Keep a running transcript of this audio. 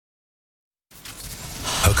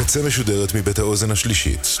הקצה משודרת מבית האוזן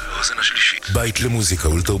השלישית. בית למוזיקה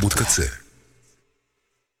ולתרבות קצה.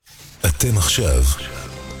 אתם עכשיו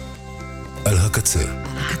על הקצה.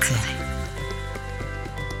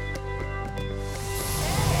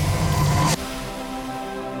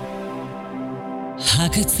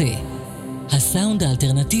 הקצה, הסאונד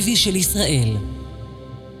האלטרנטיבי של ישראל.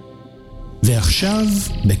 ועכשיו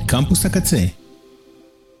בקמפוס הקצה,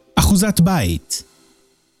 אחוזת בית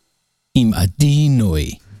עם עדי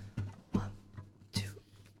נוי.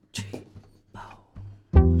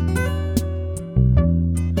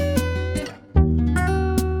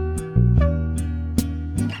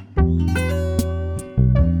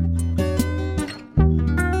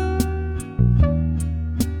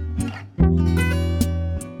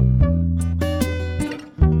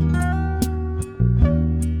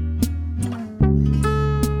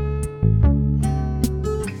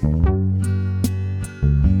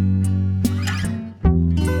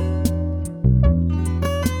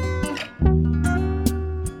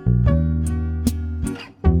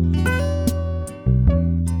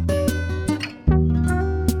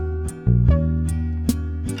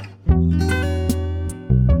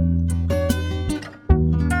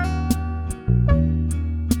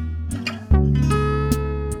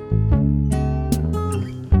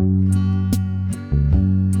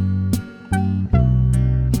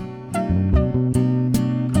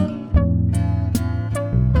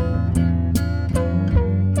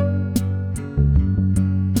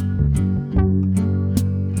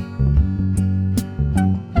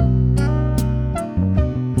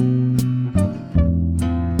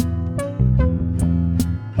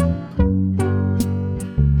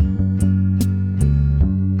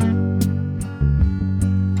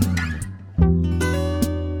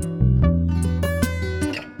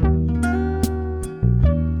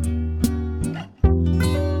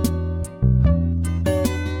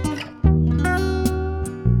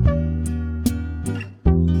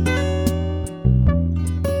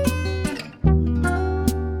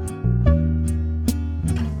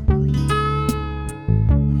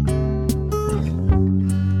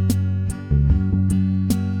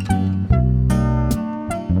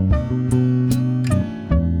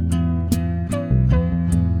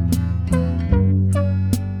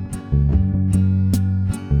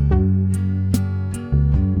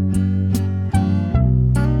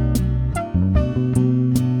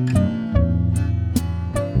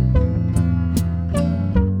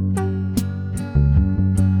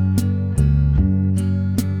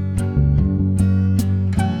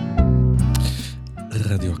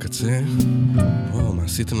 מה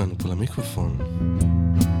עשיתם לנו פה למיקרופון?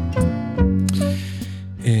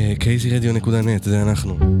 kzradio.net, זה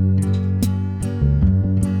אנחנו.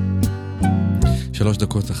 3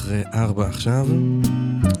 דקות אחרי 4 עכשיו,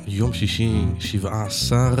 יום שישי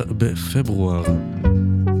 17 בפברואר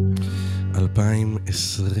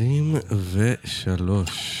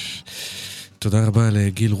 2023. תודה רבה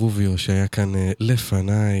לגיל רוביו שהיה כאן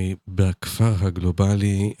לפניי בכפר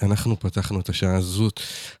הגלובלי. אנחנו פתחנו את השעה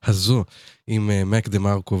הזו עם מק דה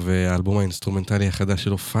מרקו והאלבום האינסטרומנטלי החדש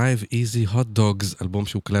שלו 5 Easy Hot Dogs, אלבום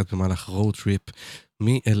שהוקלט במהלך רוד טריפ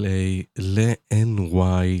מ-LA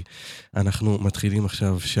ל-NY. אנחנו מתחילים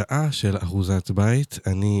עכשיו שעה של אחוזת בית.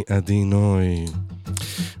 אני עדי נוי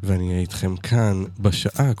ואני אהיה איתכם כאן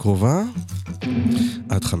בשעה הקרובה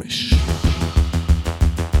עד 5.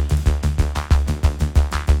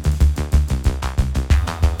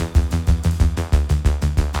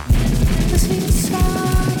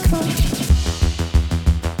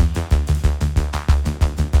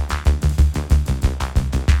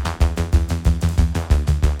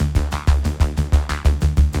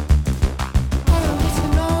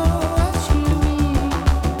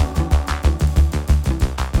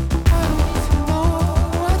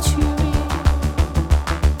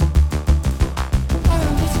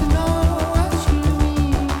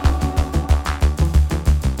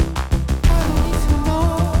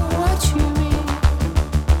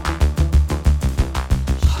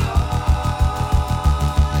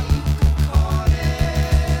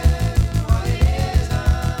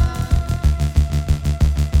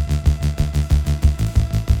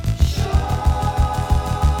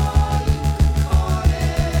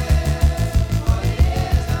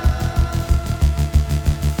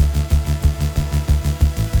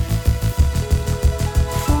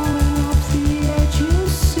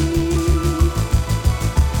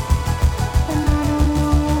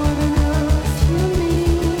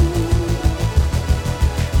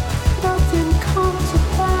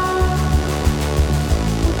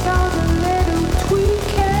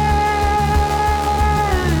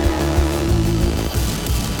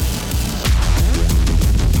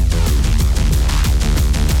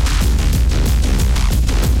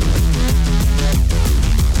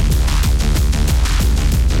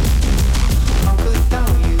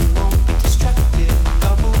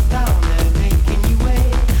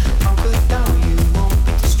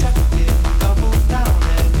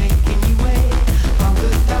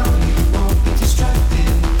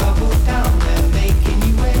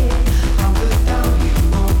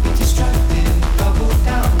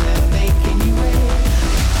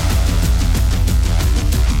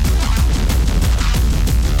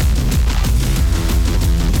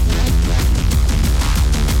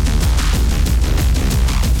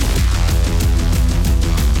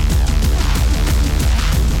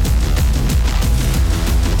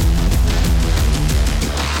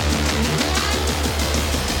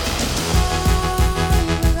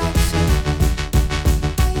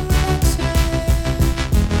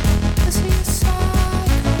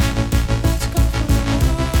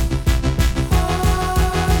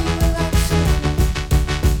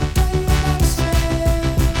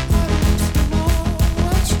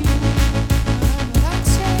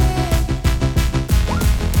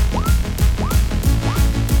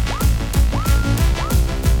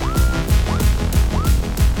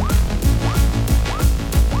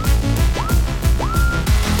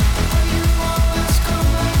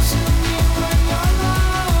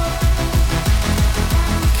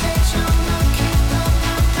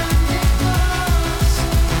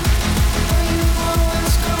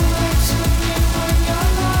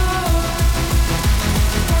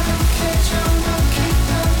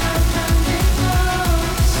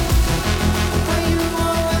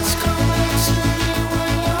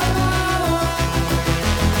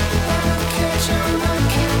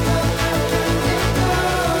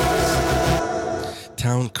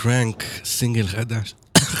 Don't Crank, סינגל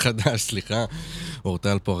חדש, סליחה.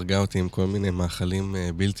 אורטל פה הרגה אותי עם כל מיני מאכלים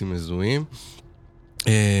בלתי מזוהים.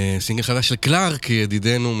 סינגל חדש של קלארק,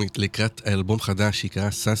 ידידנו, לקראת האלבום חדש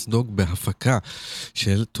שיקרא סאסדוג, בהפקה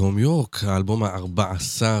של תום יורק. האלבום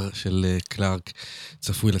ה-14 של קלארק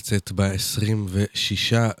צפוי לצאת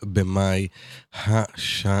ב-26 במאי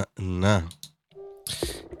השנה.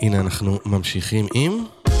 הנה אנחנו ממשיכים עם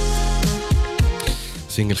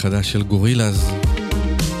סינגל חדש של גורילאז,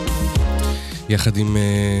 יחד עם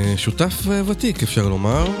שותף ותיק, אפשר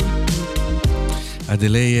לומר,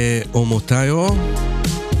 אדלי אומוטאיו,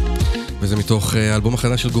 וזה מתוך האלבום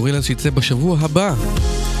החדש של גורילאז שיצא בשבוע הבא,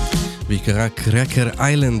 ויקרא קרקר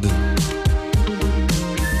איילנד.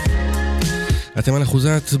 אתם על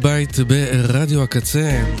אחוזת בית ברדיו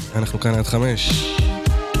הקצה, אנחנו כאן עד 5.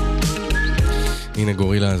 הנה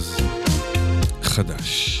גורילאז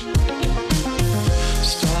חדש.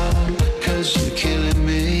 You're killing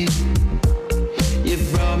me. You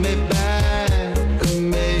brought me back and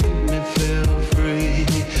made me feel free.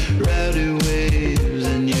 Rowdy waves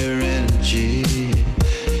and your energy.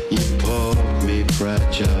 You pulled me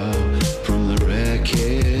fragile from the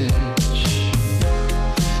wreckage.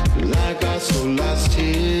 Like I so lost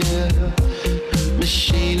here.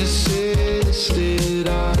 Machine assisted,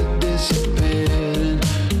 I disappeared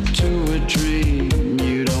into a dream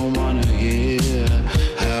you don't wanna hear.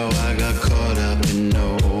 How I got caught up in no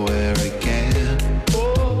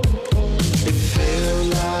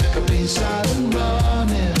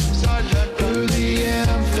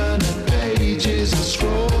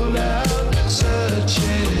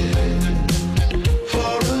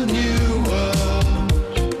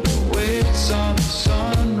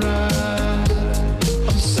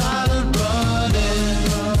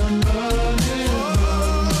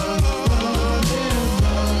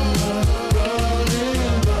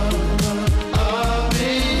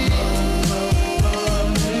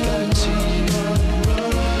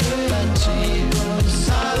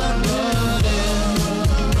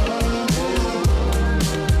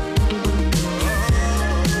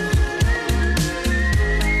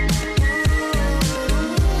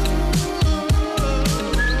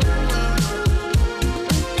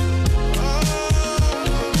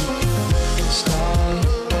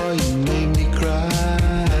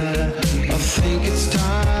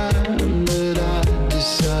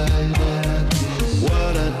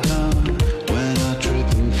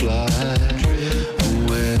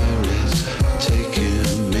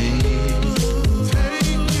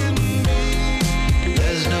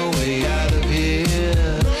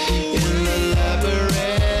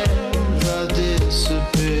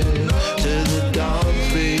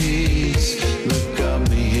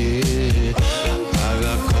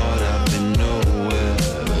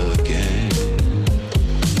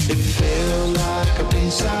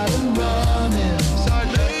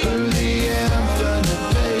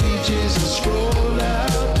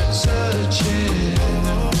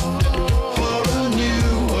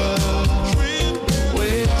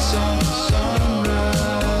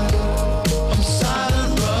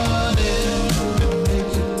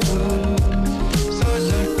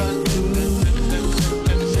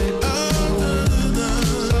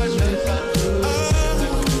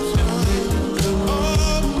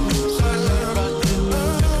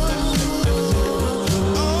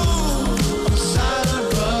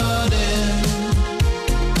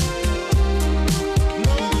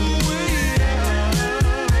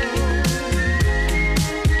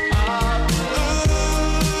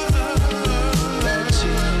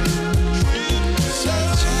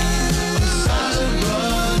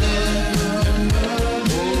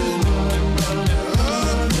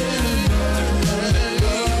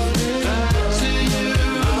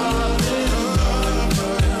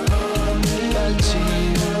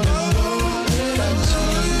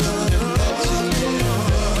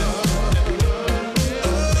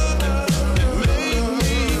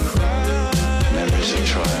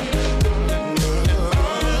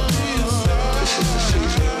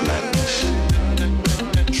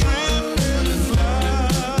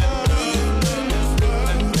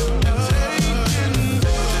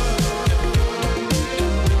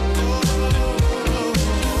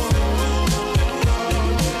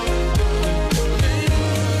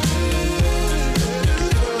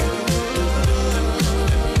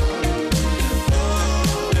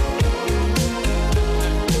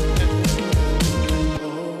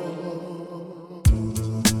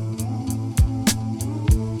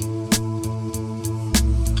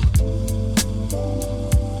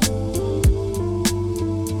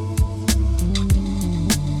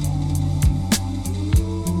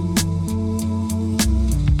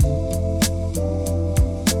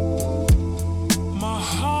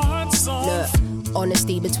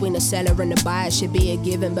between the seller and the buyer should be a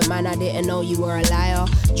given, but man, I didn't know you were a liar.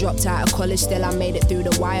 Dropped out of college, still I made it through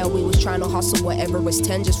the wire. We was trying to hustle whatever was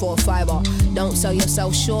 10 just for a fiver. Don't sell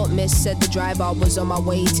yourself short, miss, said the driver. Was on my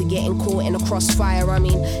way to getting caught in a crossfire. I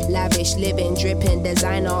mean, lavish, living, dripping,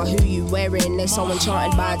 designer. Who you wearing? They so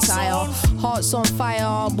enchanted by attire. Hearts on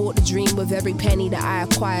fire, bought the dream with every penny that I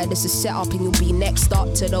acquired. It's a setup and you'll be next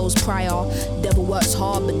up to those prior. Devil works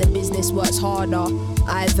hard, but the business works harder.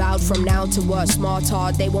 I vowed from now to work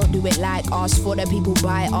smarter. They won't do it like us, for the people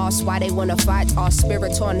by us. Why they wanna fight us?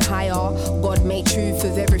 Spirit on higher. God made truth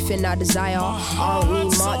of everything I desire. I don't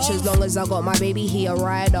need much as long as I got my baby, he a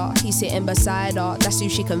rider. He's sitting beside her, that's who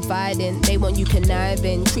she confide in. They want you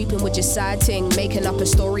conniving, creeping with your side ting, making up a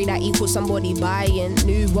story that equals somebody buying.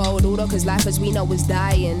 New world order, cause life as we know is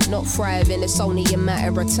dying, not thriving. It's only a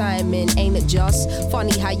matter of timing, ain't it just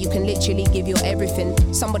funny how you can literally give your everything?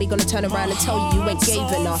 Somebody gonna turn around and tell you ain't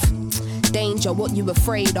gave enough. Danger, what you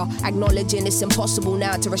afraid of? Acknowledging it's impossible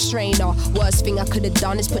now to restrain her. Worst thing I could have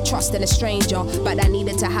done is put trust in a stranger, but that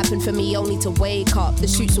needed to happen for me only to wake up. The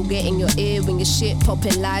shoots will get in your ear when your shit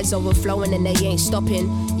popping, lies overflowing and they ain't stopping.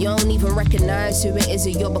 You don't even recognize who it is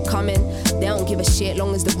that you're becoming. They don't give a shit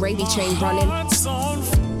long as the gravy train running. My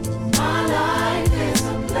life is a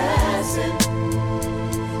blessing,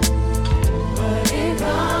 but it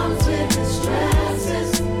comes with the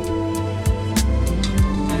stresses.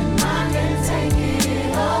 Take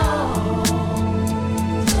it all.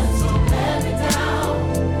 Just don't let me down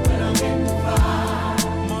when I'm in the fire.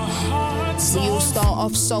 You'll start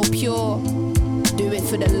off so pure. Do it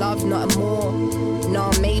for the love, nothing more.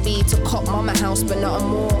 Nah, maybe to cop mama house, but nothing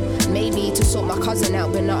more. Maybe to sort my cousin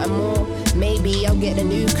out, but nothing more. Maybe I'll get a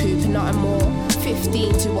new coupe, nothing more.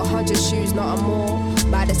 15 to 100 shoes, nothing more.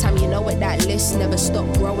 By the time you know it, that list never stop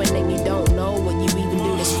growing, and you don't know what you even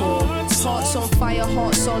do this for. Hearts on fire,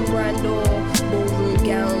 hearts on grandeur. Ballroom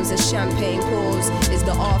gowns and champagne pours. Is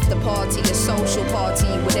the after party a social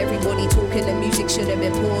party with everybody talking? The music should have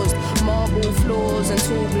been paused. Marble floors and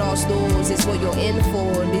tall glass doors is what you're in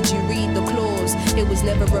for. Did you read the clause? It was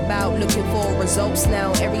never about looking for results.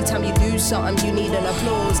 Now every time you do something, you need an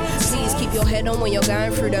applause. Please keep your head on when you're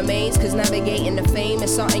going through the maze, cause navigating the fame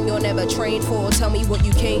is something you're never trained for. Tell me what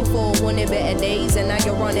you came for, wanted better days, and now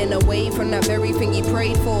you're running away from that very thing you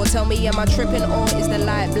prayed for. Tell me, am I tripping or is the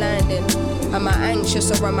light blinding? Am I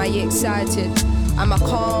anxious or am I excited? Am I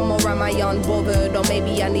calm or am I unbothered? Or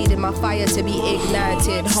maybe I needed my fire to be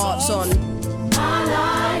ignited. Hearts on. My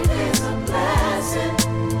life is a blessing,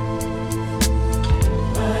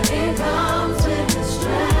 but it comes with the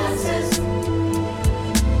stresses,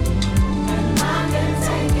 and I can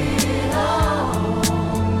take it all.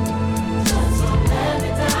 Just don't let me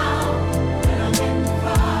down when I'm in the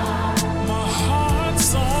fire. My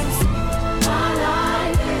heart's on fire. My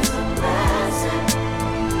life is a blessing,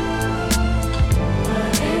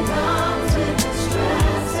 but it comes with the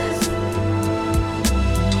stresses,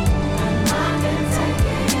 and I can take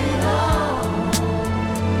it all.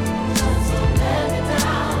 Just don't let me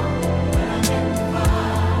down when I'm in the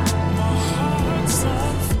fire. My heart's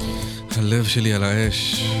on fire. הלב שלי על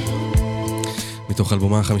האש, מתוך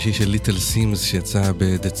אלבומה החמישי של ליטל סימס שיצא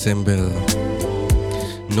בדצמבר.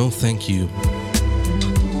 No thank you.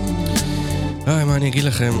 מה אני אגיד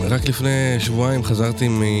לכם, רק לפני שבועיים חזרתי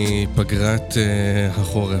מפגרת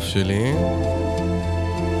החורף שלי,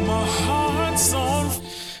 My heart's on fire.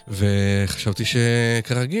 וחשבתי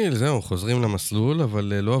שכרגיל, זהו, חוזרים למסלול,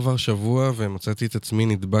 אבל לא עבר שבוע ומצאתי את עצמי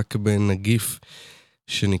נדבק בנגיף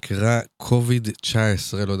שנקרא COVID-19,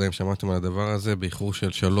 לא יודע אם שמעתם על הדבר הזה, באיחור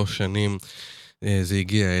של 3 שנים זה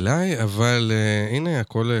הגיע אליי, אבל הנה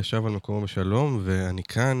הכל שב על מקומו בשלום, ואני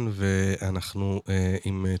כאן, ואנחנו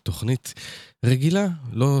עם תוכנית רגילה,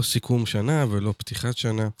 לא סיכום שנה ולא פתיחת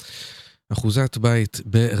שנה. אחוזת בית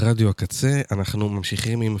ברדיו הקצה, אנחנו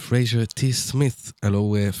ממשיכים עם פרייזר טי סמית,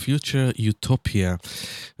 הלו Future Utopia,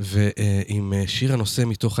 ועם שיר הנושא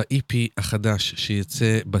מתוך ה-EP החדש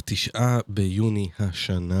שיצא ב9 ביוני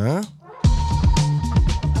השנה.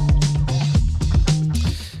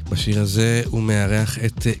 בשיר הזה הוא מארח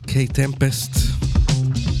את קיי טמפסט,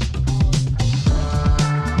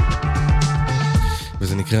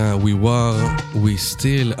 וזה נקרא We Were, We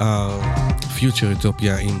Still Are, Future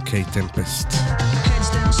Utopia עם קיי טמפסט. Heads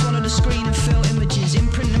down, swallow the screen and feel images.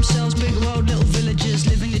 Imprint themselves, big world, little villagers.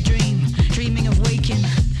 Living the dream, dreaming of waking.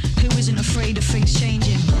 Who isn't afraid of things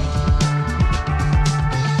changing?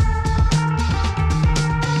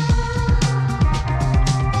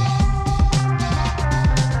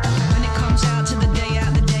 When it comes out to the day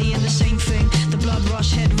and the same thing. The blood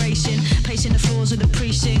rush, head racing. Pacing the floors of the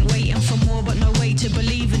precinct. Waiting for more, but no way to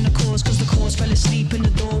believe in the cause. Cause the cause fell asleep in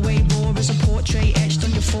the doorway. Raw as a portrait etched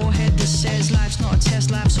on your forehead.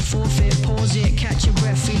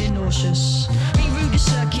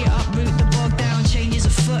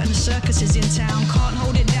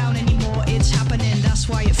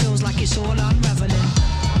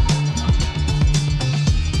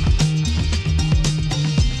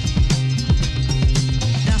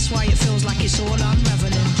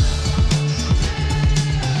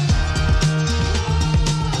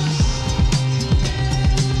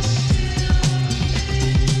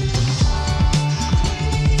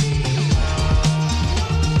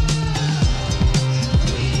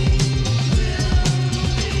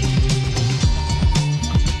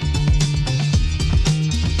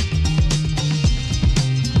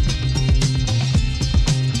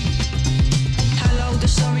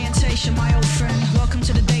 nation, my old friend. Welcome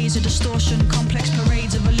to the days of distortion. Complex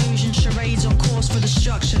parades of illusion, charades on course for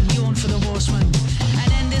destruction. Yawn for the horseman.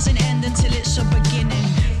 An end is an end until it's a beginning.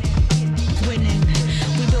 Winning.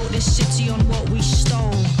 We built this city on what we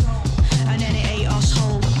stole, and then it ate us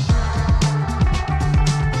whole.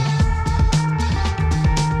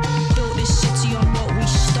 Built this city on what we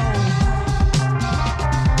stole.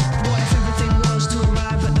 What if everything was to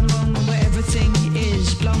arrive at the moment where everything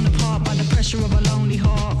is blown apart by the pressure of a lonely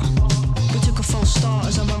heart? We took a false start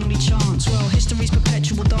as our only chance. Well, history's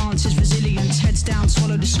perpetual dance is resilience. Heads down,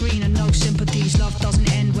 swallow the screen and no sympathies. Love doesn't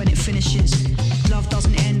end when it finishes. Love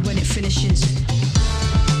doesn't end when it finishes.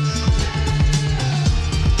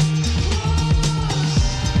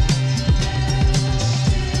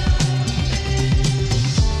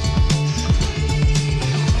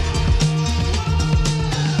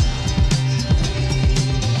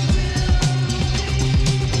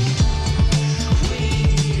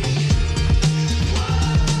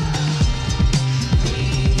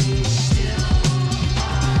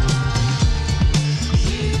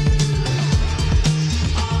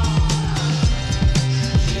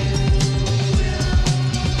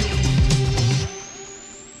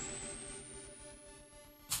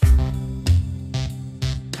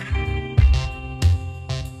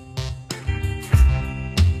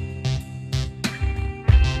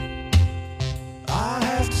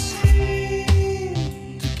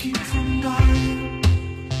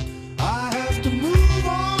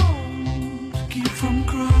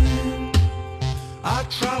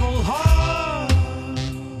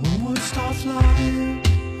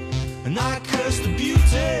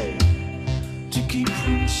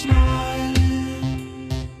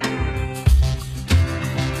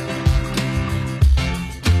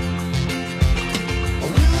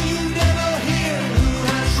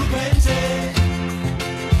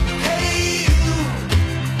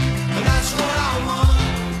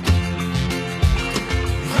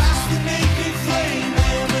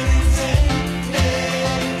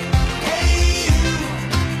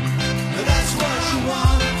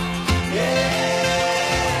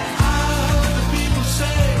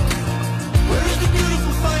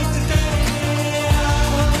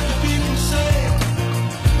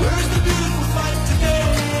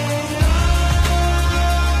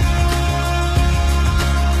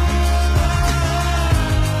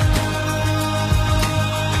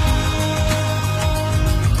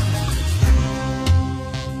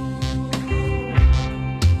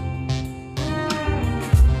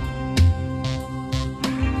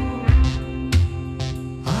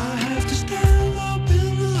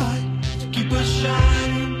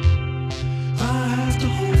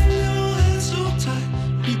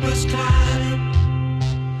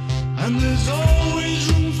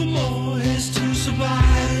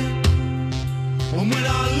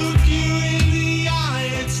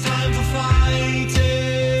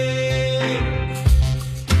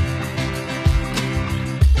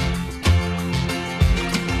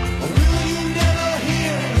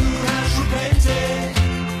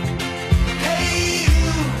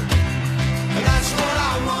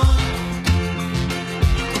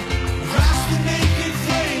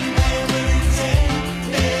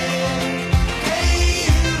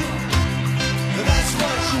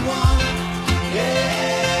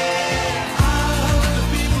 Yeah.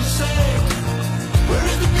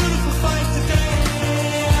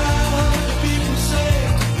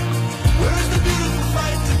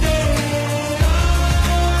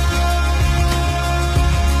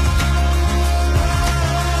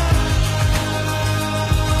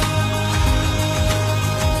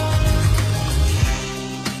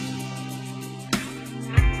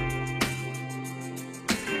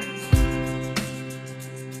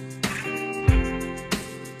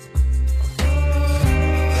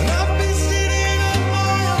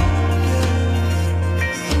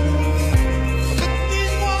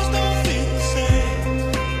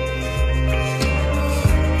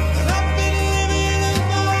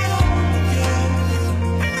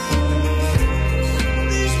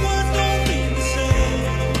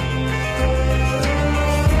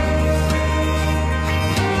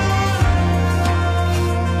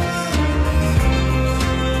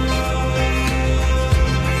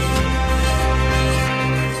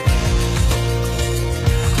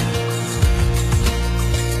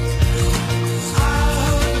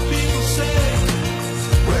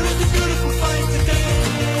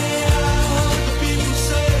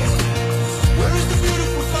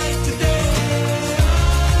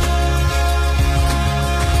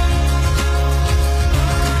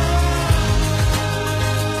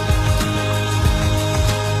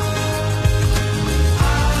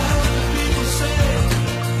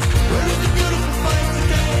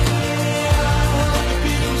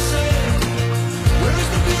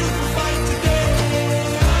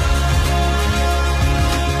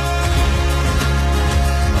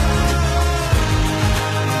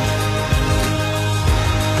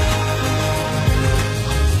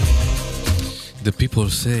 People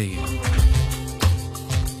Say.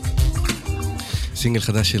 סינגל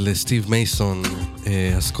חדש של סטיב מייסון,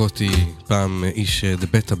 הסקוטי, פעם איש The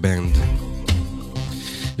Beta Band.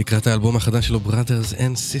 לקראת האלבום החדש שלו, Brothers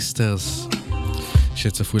and Sisters,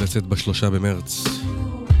 שצפוי לצאת ב3 במרץ.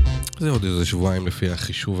 זה עוד איזה שבועיים לפי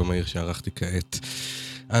החישוב המהיר שערכתי כעת.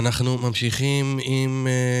 אנחנו ממשיכים עם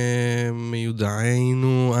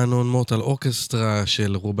מיודענו Unknown Mortal Orchestra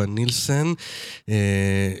של רובן נילסן,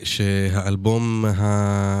 שהאלבום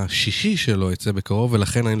השישי שלו יצא בקרוב,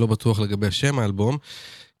 ולכן אני לא בטוח לגבי השם האלבום,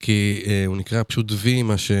 כי הוא נקרא פשוט V,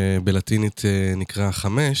 מה שבלטינית נקרא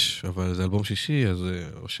 5, אבל זה אלבום שישי, אז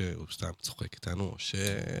או שהוא סתם צוחק איתנו, או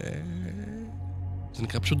שזה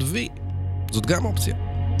נקרא פשוט V. זאת גם אופציה.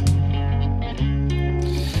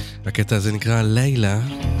 הקטע הזה נקרא לילה,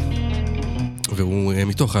 והוא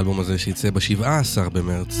מתוך האלבום הזה שיצא ב17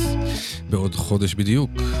 במרץ, בעוד חודש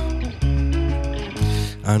בדיוק.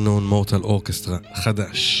 Unknown Mortal Orchestra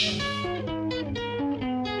חדש.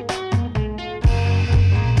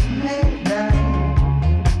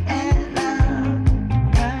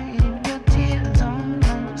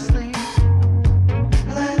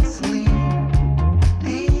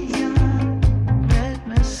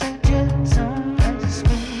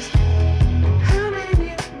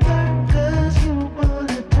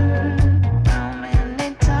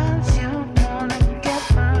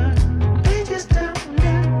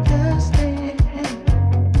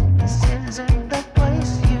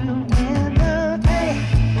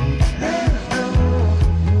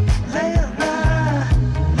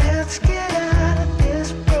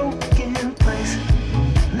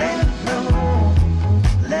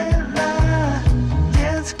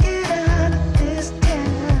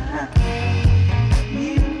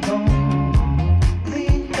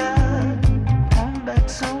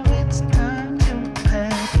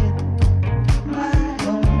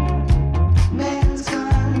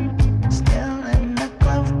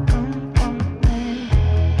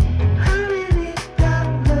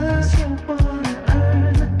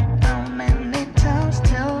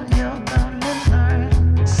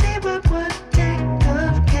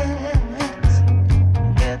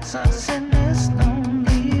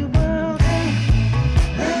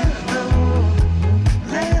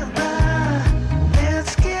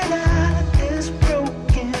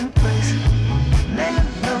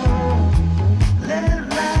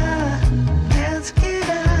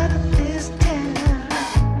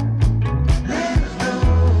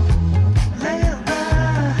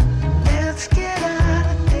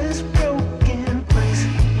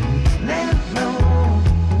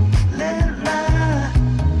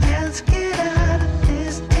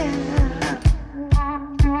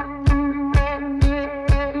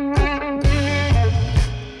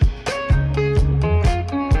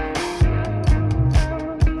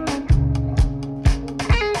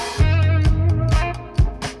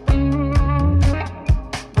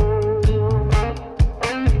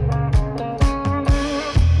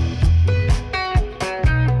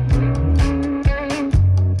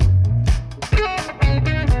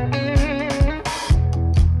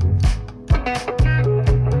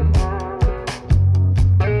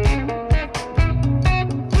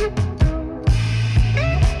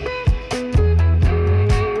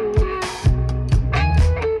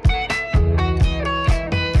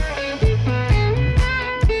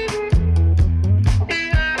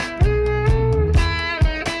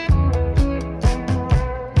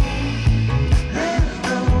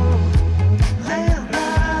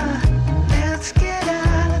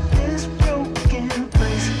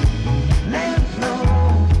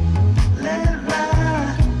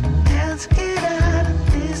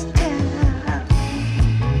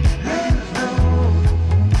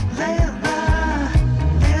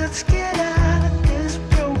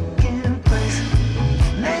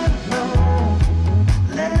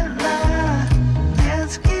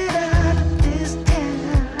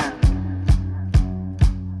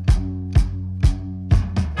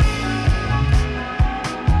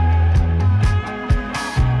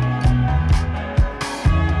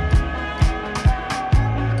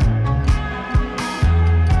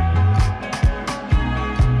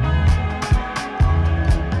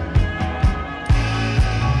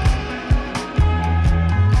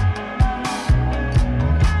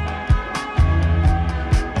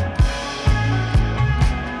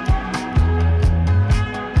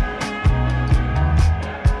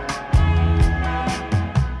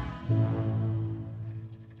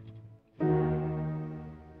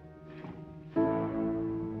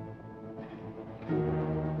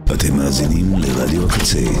 אתם מאזינים לרדיו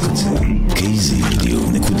הקצה,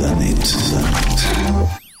 kzradio.net.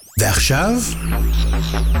 ועכשיו,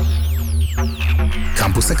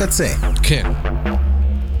 קמפוס הקצה. כן.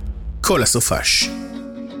 כל הסופש.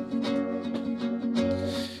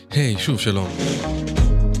 היי, שוב שלום.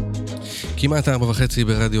 כמעט 4:30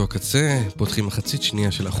 ברדיו הקצה, פותחים מחצית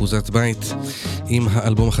שנייה של אחוזת בית עם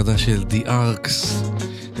האלבום החדש של The Arcs,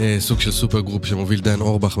 סוג של סופר גרופ שמוביל דן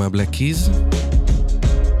אורבך מהבלק קיז.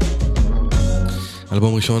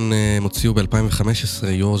 אלבום ראשון מוציאו ב-2015,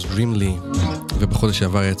 Yours Dreamly, ובחודש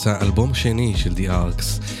שעבר יצא אלבום שני של The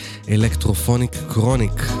Arcs, Electrophonic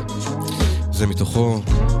Chronic. זה מתוכו,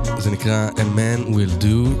 זה נקרא A Man Will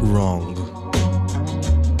Do Wrong.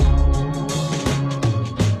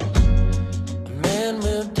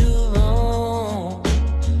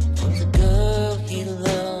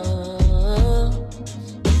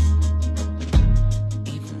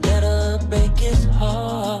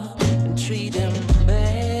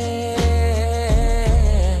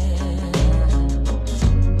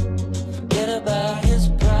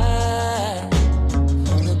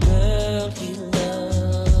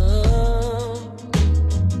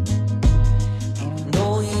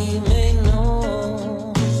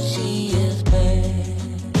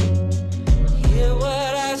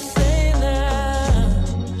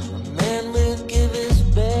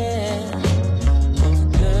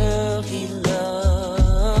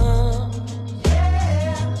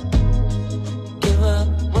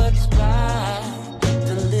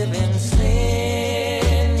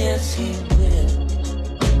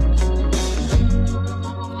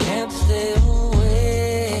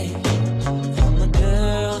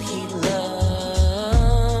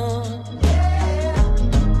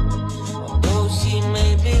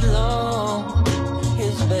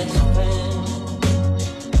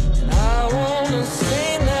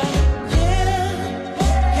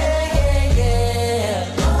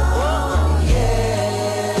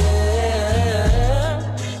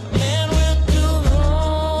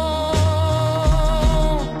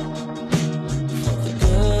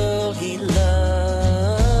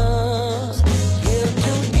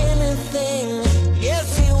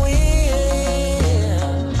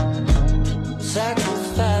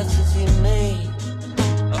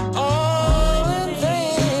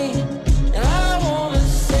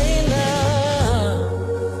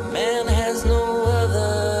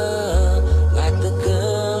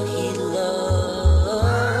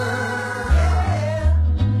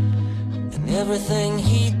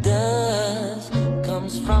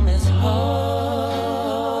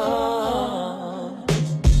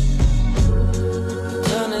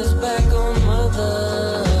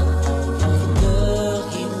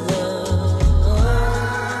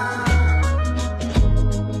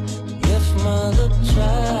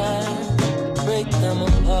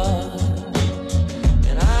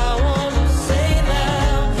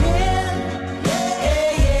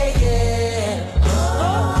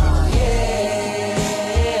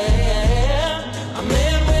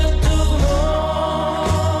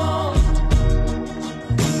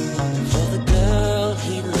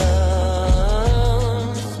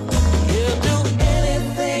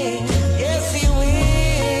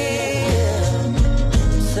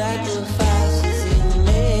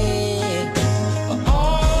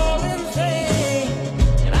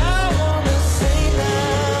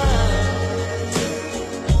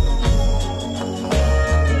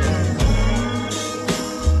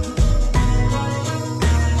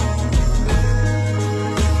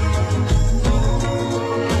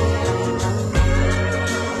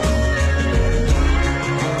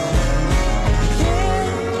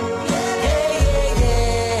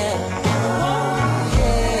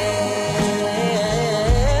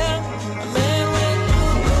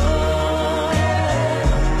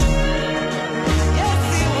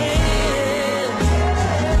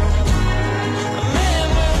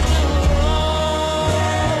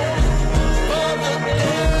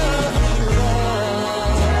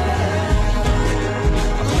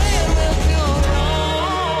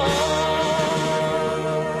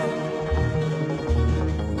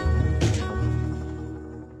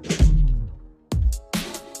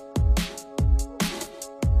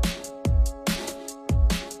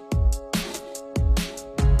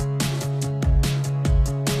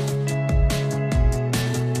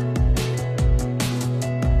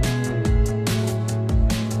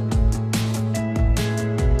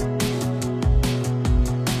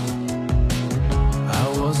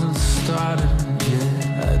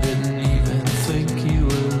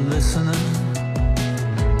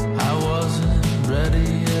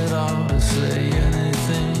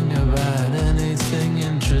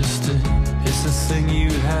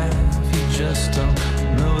 just don't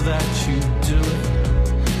know that you do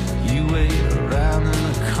it. You wait around in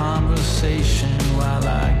the corner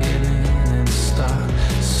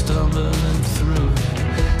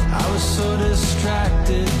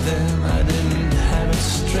distracted then. I didn't have it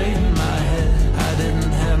straight in my head. I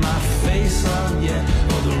didn't have my face on yet,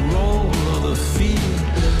 or the role or the feel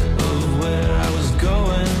of where I was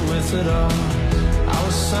going with it all. I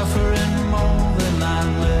was suffering more than I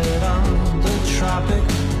let on. The tropic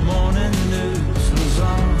morning news was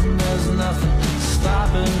on. There's nothing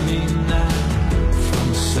stopping me now from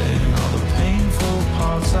saying all the painful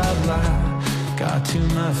parts I'd lie. Got to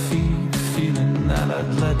my feet, feeling that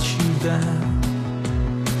I'd let you down.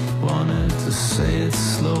 Wanted to say it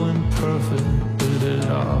slow and perfect, but it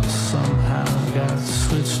all somehow got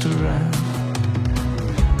switched around.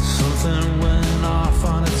 Something went off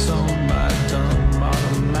on its own by dumb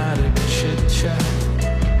automatic chit-chat.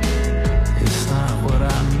 It's not what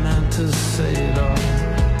I meant to say at all.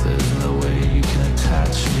 There's no way you can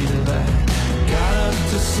attach me to that. Got up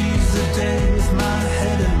to seize the day with my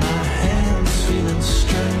head in my hands, feeling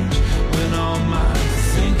strange when all my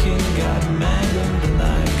thinking got mangled, and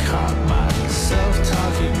I caught myself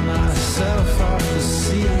talking myself off the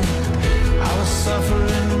ceiling. I was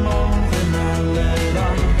suffering more than I let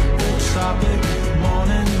on. The tropic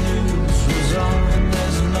morning news was on, and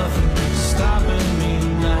there's nothing stopping me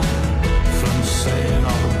now from saying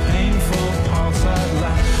all the painful parts I'd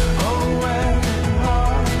like. Oh, where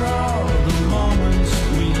are all the moments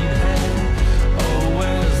we had? Oh,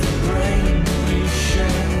 where's the brain we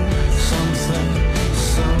shared? Something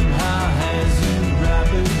somehow has you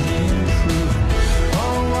rapidly improved.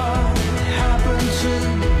 Oh, what happened to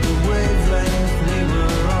the wavelength we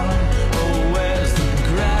were on? Oh, where's the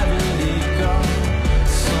gravity gone?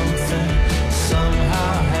 Something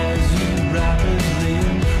somehow has you rapidly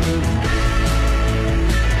improved.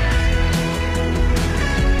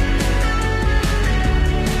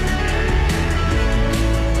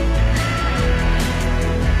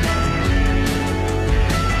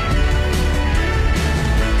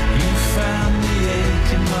 You found the ache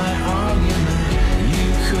in my argument. You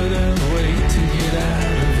couldn't wait to get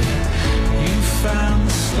out of it. You found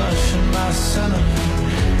the slush in my sentiment.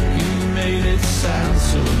 You made it sound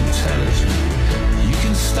so intelligent. You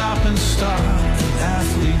can stop and start an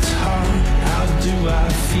athlete's heart. How do I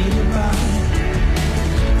feel about it?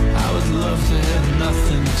 I would love to have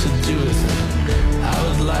nothing to do with it. I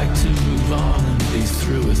would like to move on and be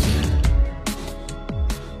through with it.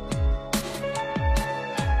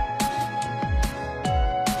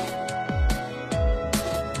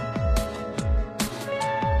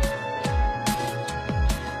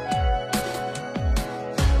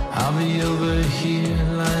 I'll be over here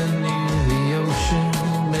lying near the ocean,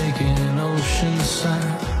 making ocean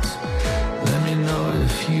sounds. Let me know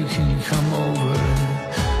if you can come over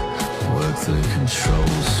and work the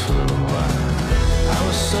controls for a while. I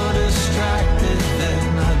was so distracted then,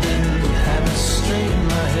 I didn't have it straight in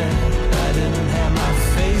my head. I didn't have my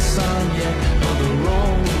face on yet, or the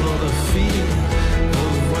role or the feel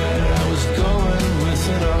of where I was going with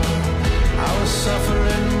it all. I was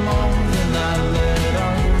suffering more than I let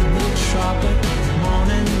on. The tropic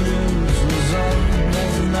morning news was on.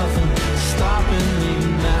 There's nothing stopping me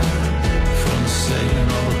now from saying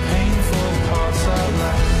all the painful parts out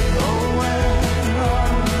loud. Oh, where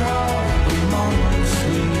are all the moments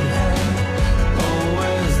we had? Oh,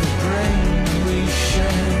 where's the brain we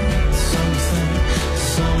shared? Something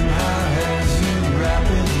somehow has you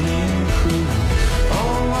rapidly improved.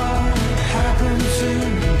 Oh, what happened to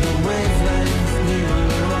the wavelength we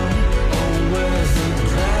were on? Oh, where's the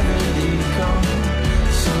gravity gone?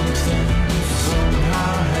 Something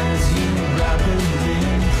somehow has you rapidly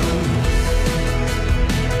improved.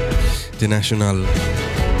 The National.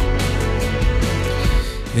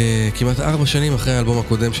 כמעט 4 שנים אחרי האלבום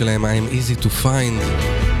הקודם שלהם, I'm Easy to Find,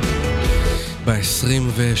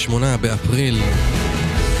 ב-28 באפריל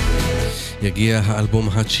יגיע האלבום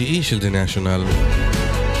התשיעי של The National,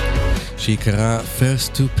 שיקרא First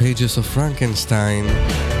Two Pages of Frankenstein.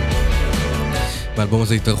 באלבום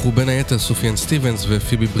הזה התארחו בין היתר סופיאן סטיבנס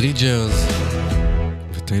ופיבי ברידג'רס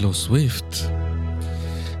וטיילור סוויפט.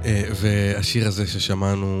 והשיר הזה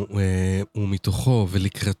ששמענו הוא מתוכו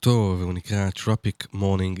ולקראתו, והוא נקרא Tropic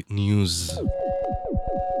Morning News.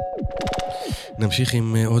 נמשיך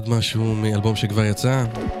עם עוד משהו מאלבום שכבר יצא,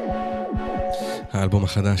 האלבום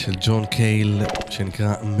החדש של ג'ון קייל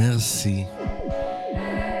שנקרא מרסי.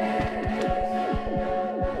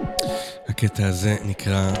 הקטע הזה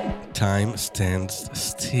נקרא Time Stands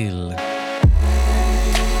Still.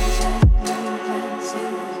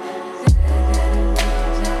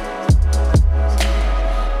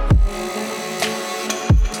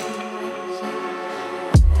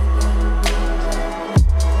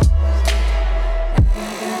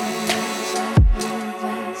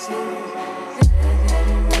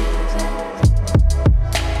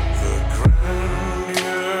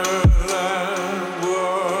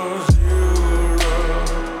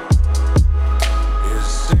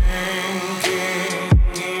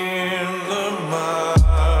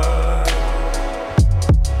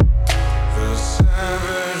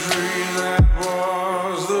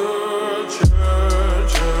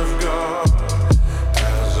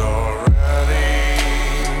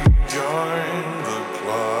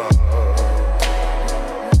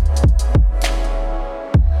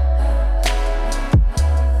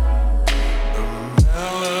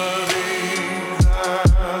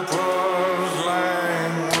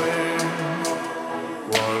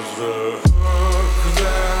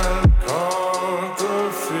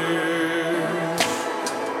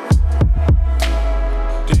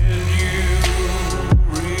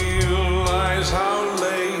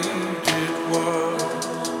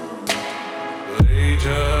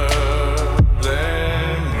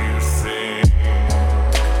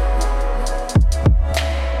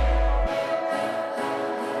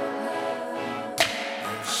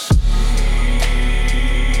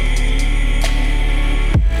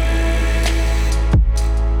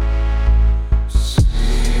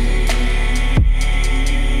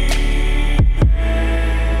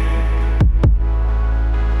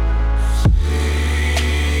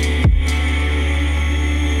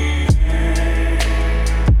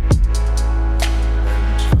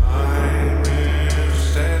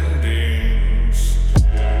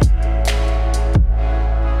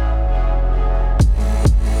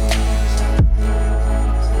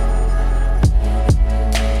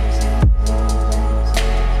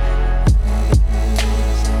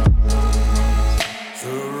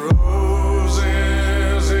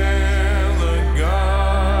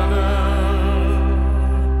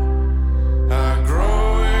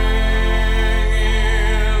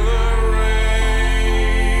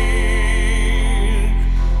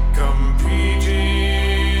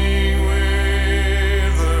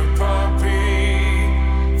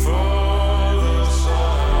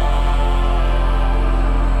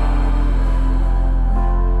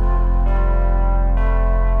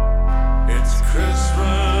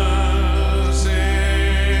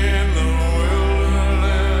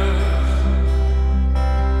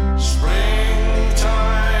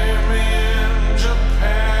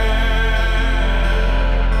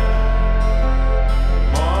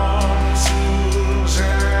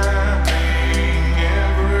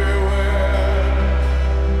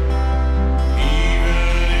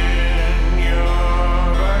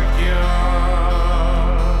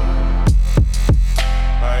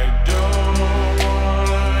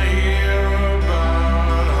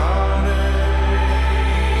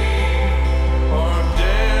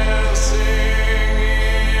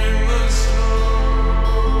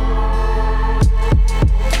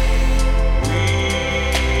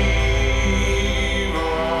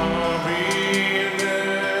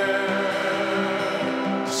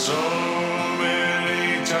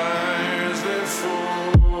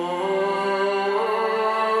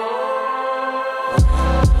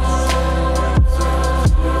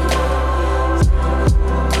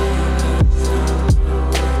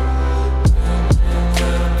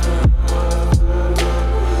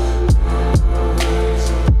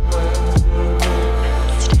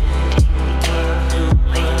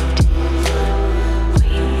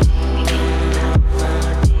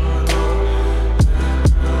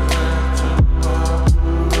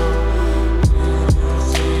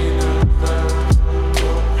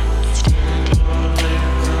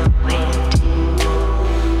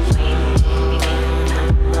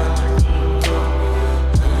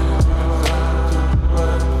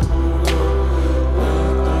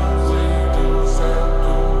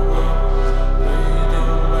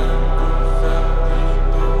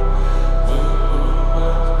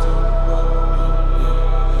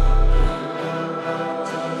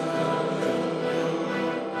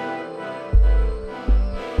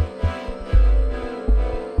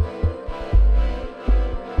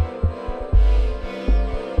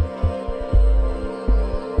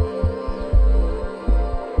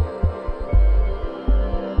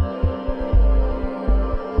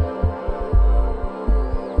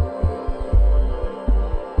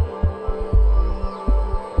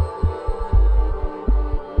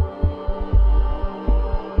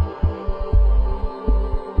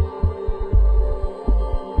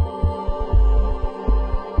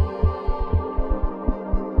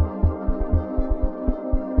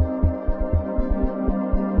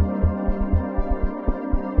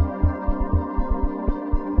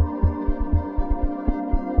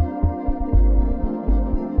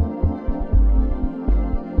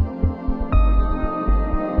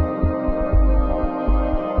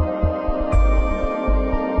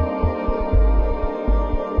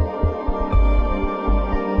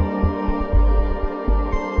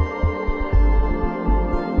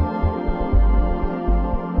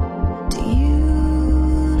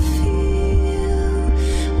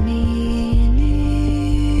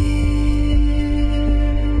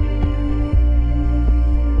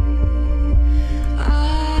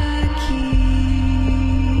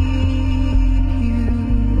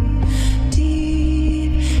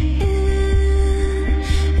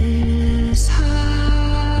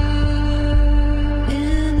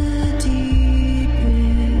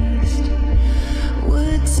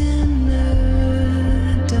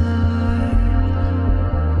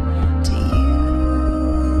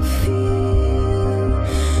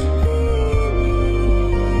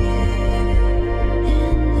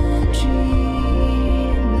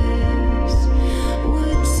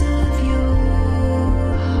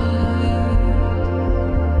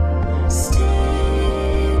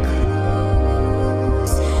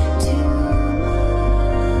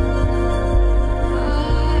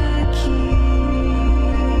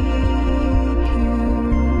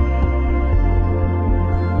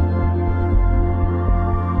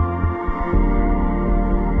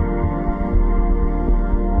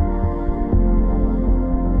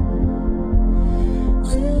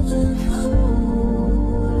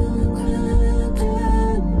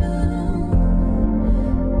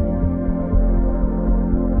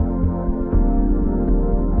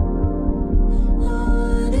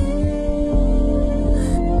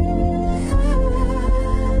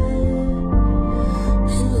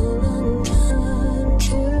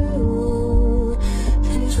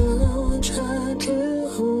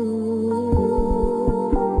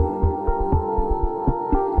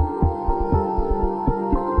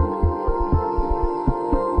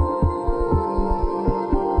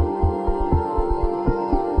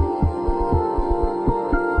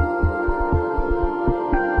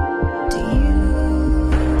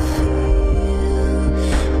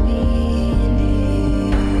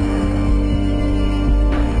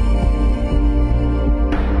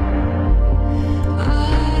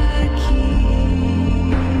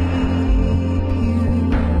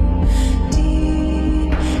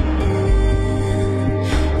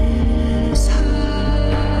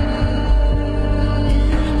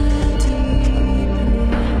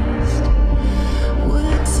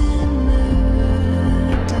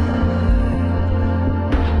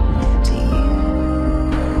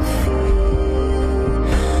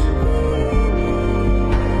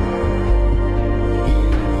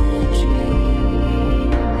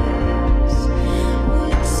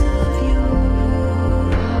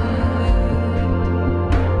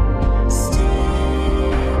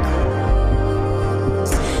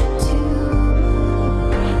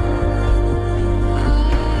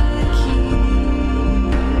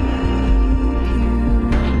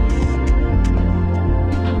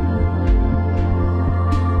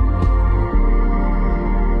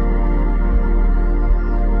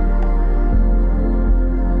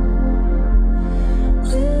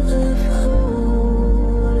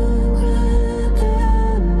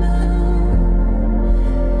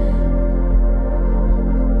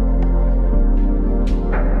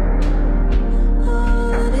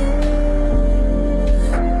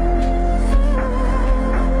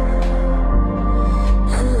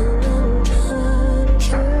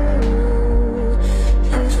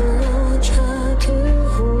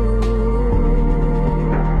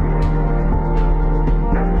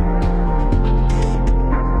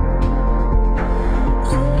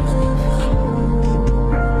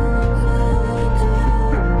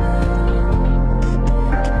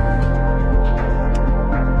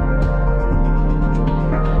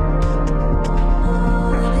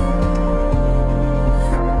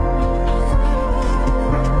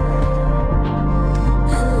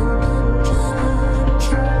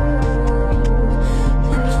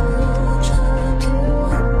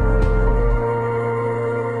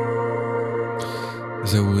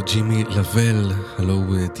 יובל, הלו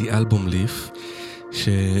הוא The Album Leaf,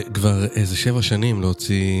 שכבר איזה 7 שנים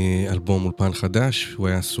להוציא אלבום אולפן חדש, הוא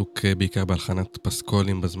היה עסוק בעיקר בהלחנת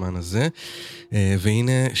פסקולים בזמן הזה,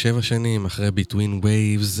 והנה 7 שנים אחרי Between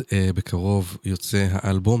Waves, בקרוב יוצא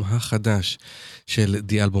האלבום החדש של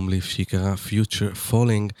The Album Leaf, שיקרא Future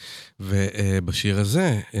Falling, ובשיר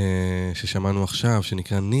הזה ששמענו עכשיו,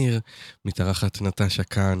 שנקרא ניר, מתארחת נטשה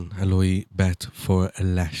כאן, הלו היא Bat for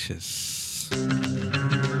Lashes.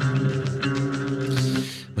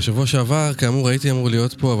 בשבוע שעבר, כאמור, הייתי אמור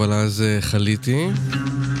להיות פה, אבל אז חליתי.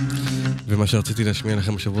 ומה שרציתי להשמיע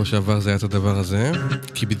לכם בשבוע שעבר זה היה את הדבר הזה.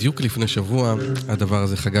 כי בדיוק לפני שבוע, הדבר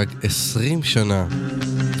הזה חגג 20 שנה.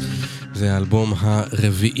 זה האלבום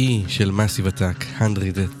הרביעי של Massive Attack,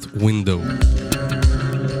 100th Window.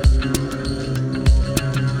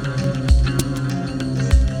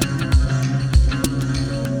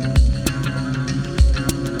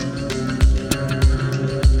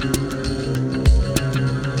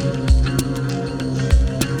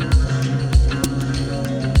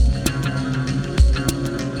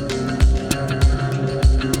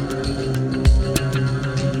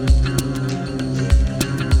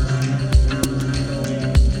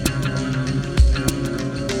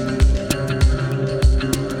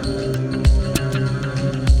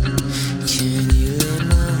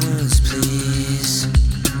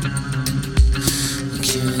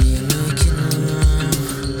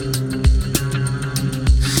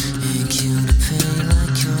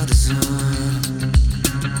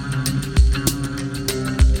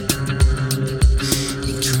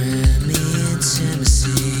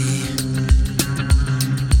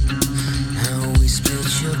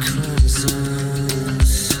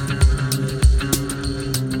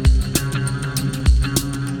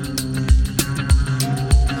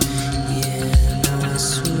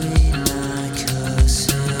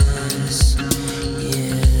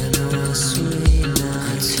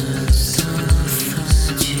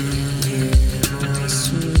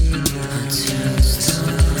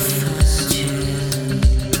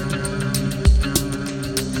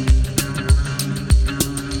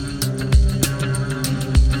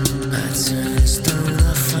 I turn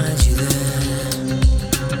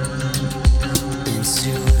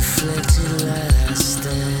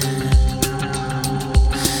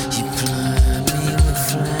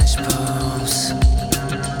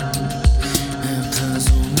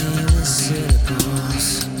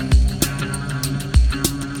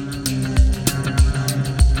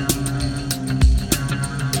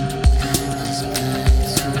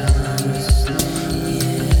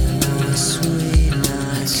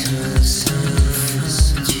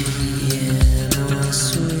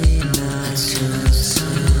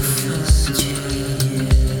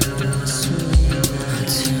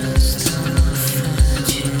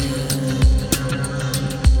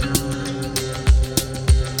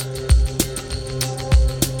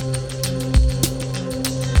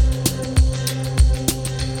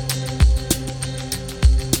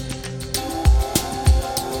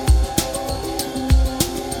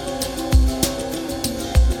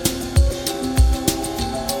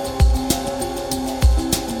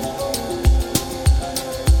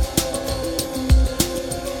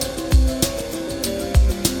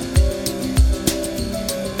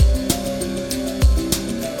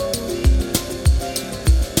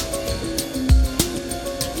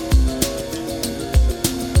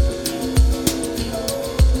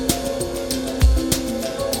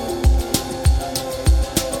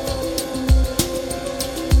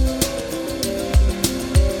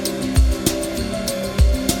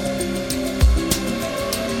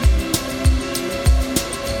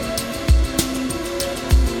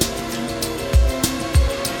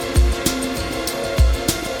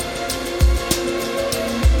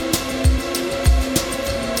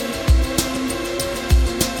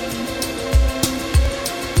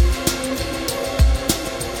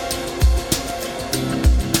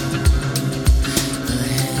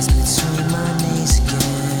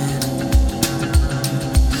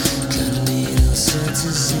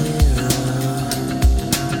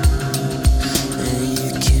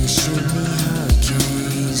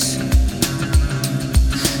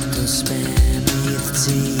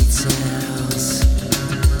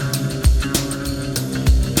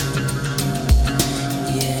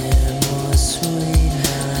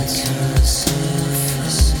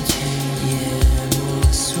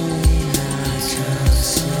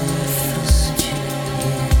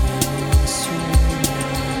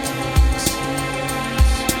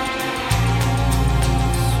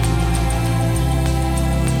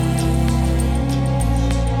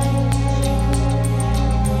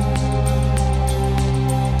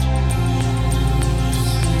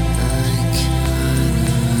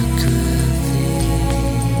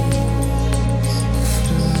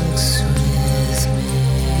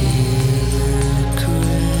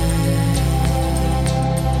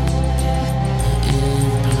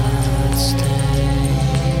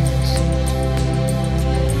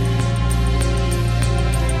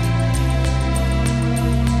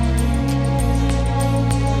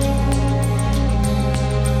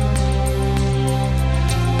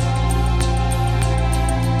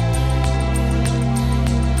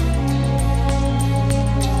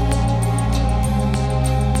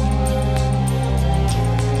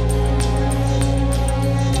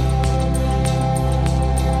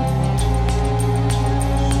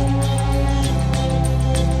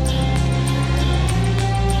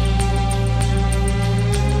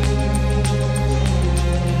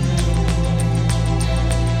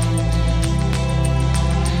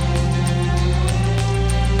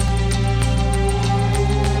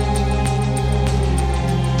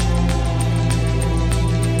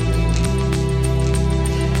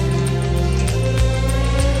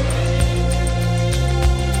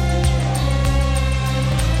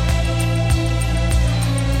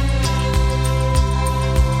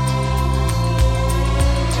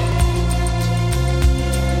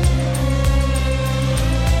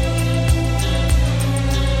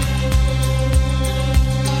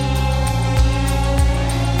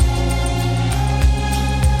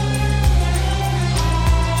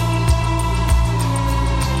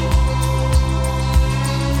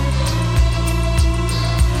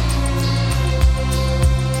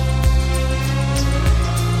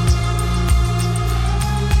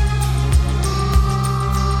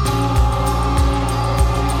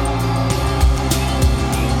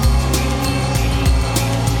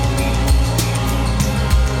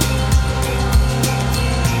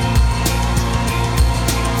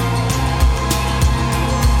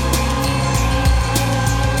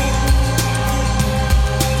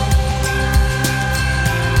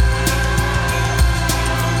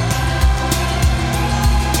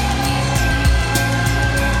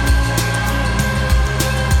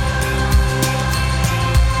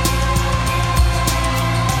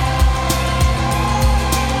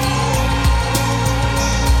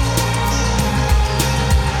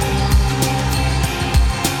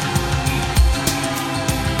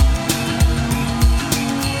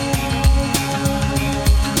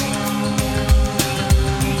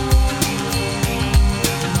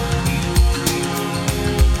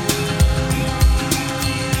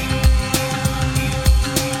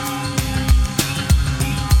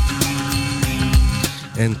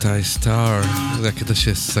Anti-Star, זה הקטע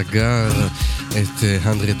שסגר את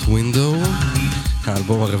 100 Window,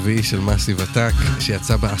 האלבום הרביעי של מאסיב אטאק,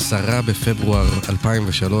 שיצא ב10 בפברואר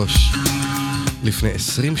 2003, לפני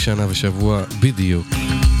 20 שנה ושבוע בדיוק.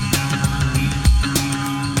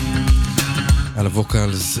 על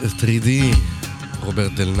הווקלס 3D,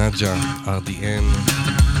 רוברט דל נג'ה, RDN.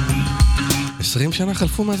 20 שנה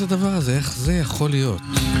חלפו מאז הדבר הזה, איך זה יכול להיות?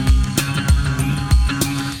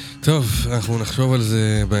 טוב, אנחנו נחשוב על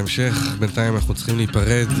זה בהמשך, בינתיים אנחנו צריכים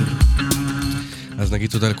להיפרד. אז נגיד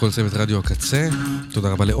תודה לכל צוות רדיו הקצה, תודה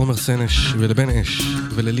רבה לעומר סנש ולבן אש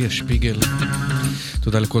ולליה שפיגל.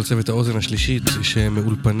 תודה לכל צוות האוזן השלישית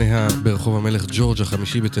שמאולפניה ברחוב המלך ג'ורג'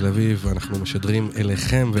 החמישי בתל אביב, ואנחנו משדרים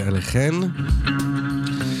אליכם ועליכן.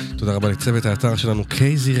 תודה רבה לצוות האתר שלנו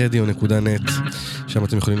kzradio.net, שם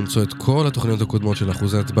אתם יכולים למצוא את כל התוכניות הקודמות של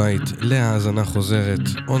אחוזת בית להאזנה חוזרת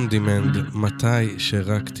on demand מתי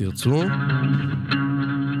שרק תרצו.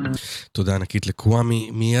 תודה ענקית לקוואמי.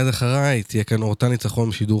 מיד אחריי תהיה כאן אורטל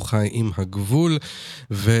ניצחון שידור חי עם הגבול,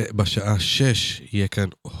 ובשעה 6 יהיה כאן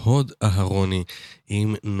הוד אהרוני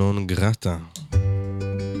עם נון גרטה.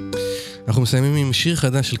 אנחנו מסיימים עם שיר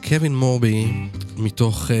חדש של קווין מורבי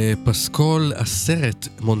מתוך פסקול הסרט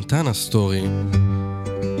מונטנה סטורי.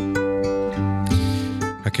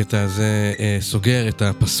 הקטע הזה סוגר את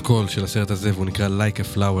הפסקול של הסרט הזה והוא נקרא Like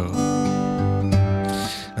a Flower.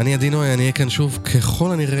 אני עדינוי, אני אהיה כאן שוב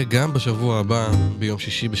ככל הנראה גם בשבוע הבא ביום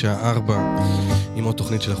שישי בשעה 4 עם עוד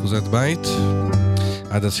תוכנית של אחוזת בית.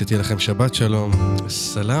 עד אז שתהיה לכם שבת שלום,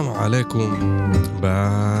 סלאם עליכום,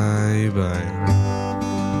 ביי ביי.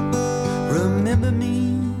 Remember me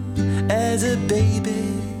as a baby,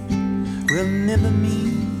 remember me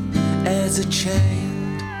as a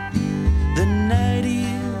child. The night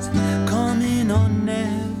is coming on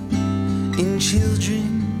now, in children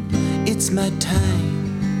it's my time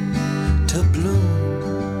to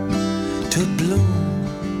bloom, to bloom,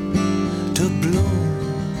 to bloom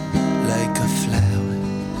like a flower,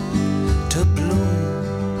 to bloom,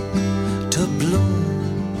 to bloom,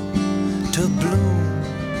 to bloom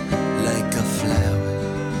like a flower.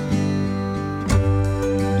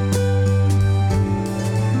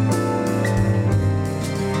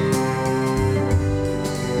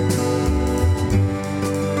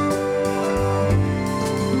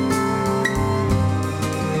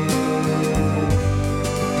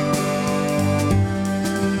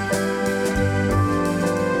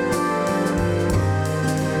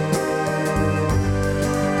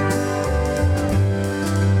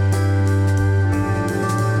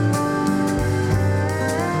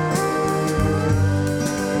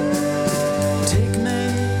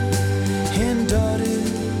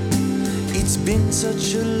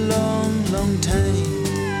 Such a long, long time.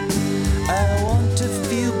 I want to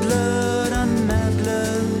feel blood on my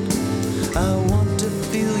blood. I want to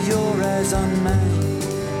feel your eyes on mine.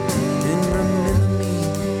 And remember me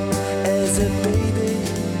as a baby.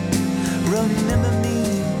 Remember me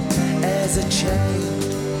as a child.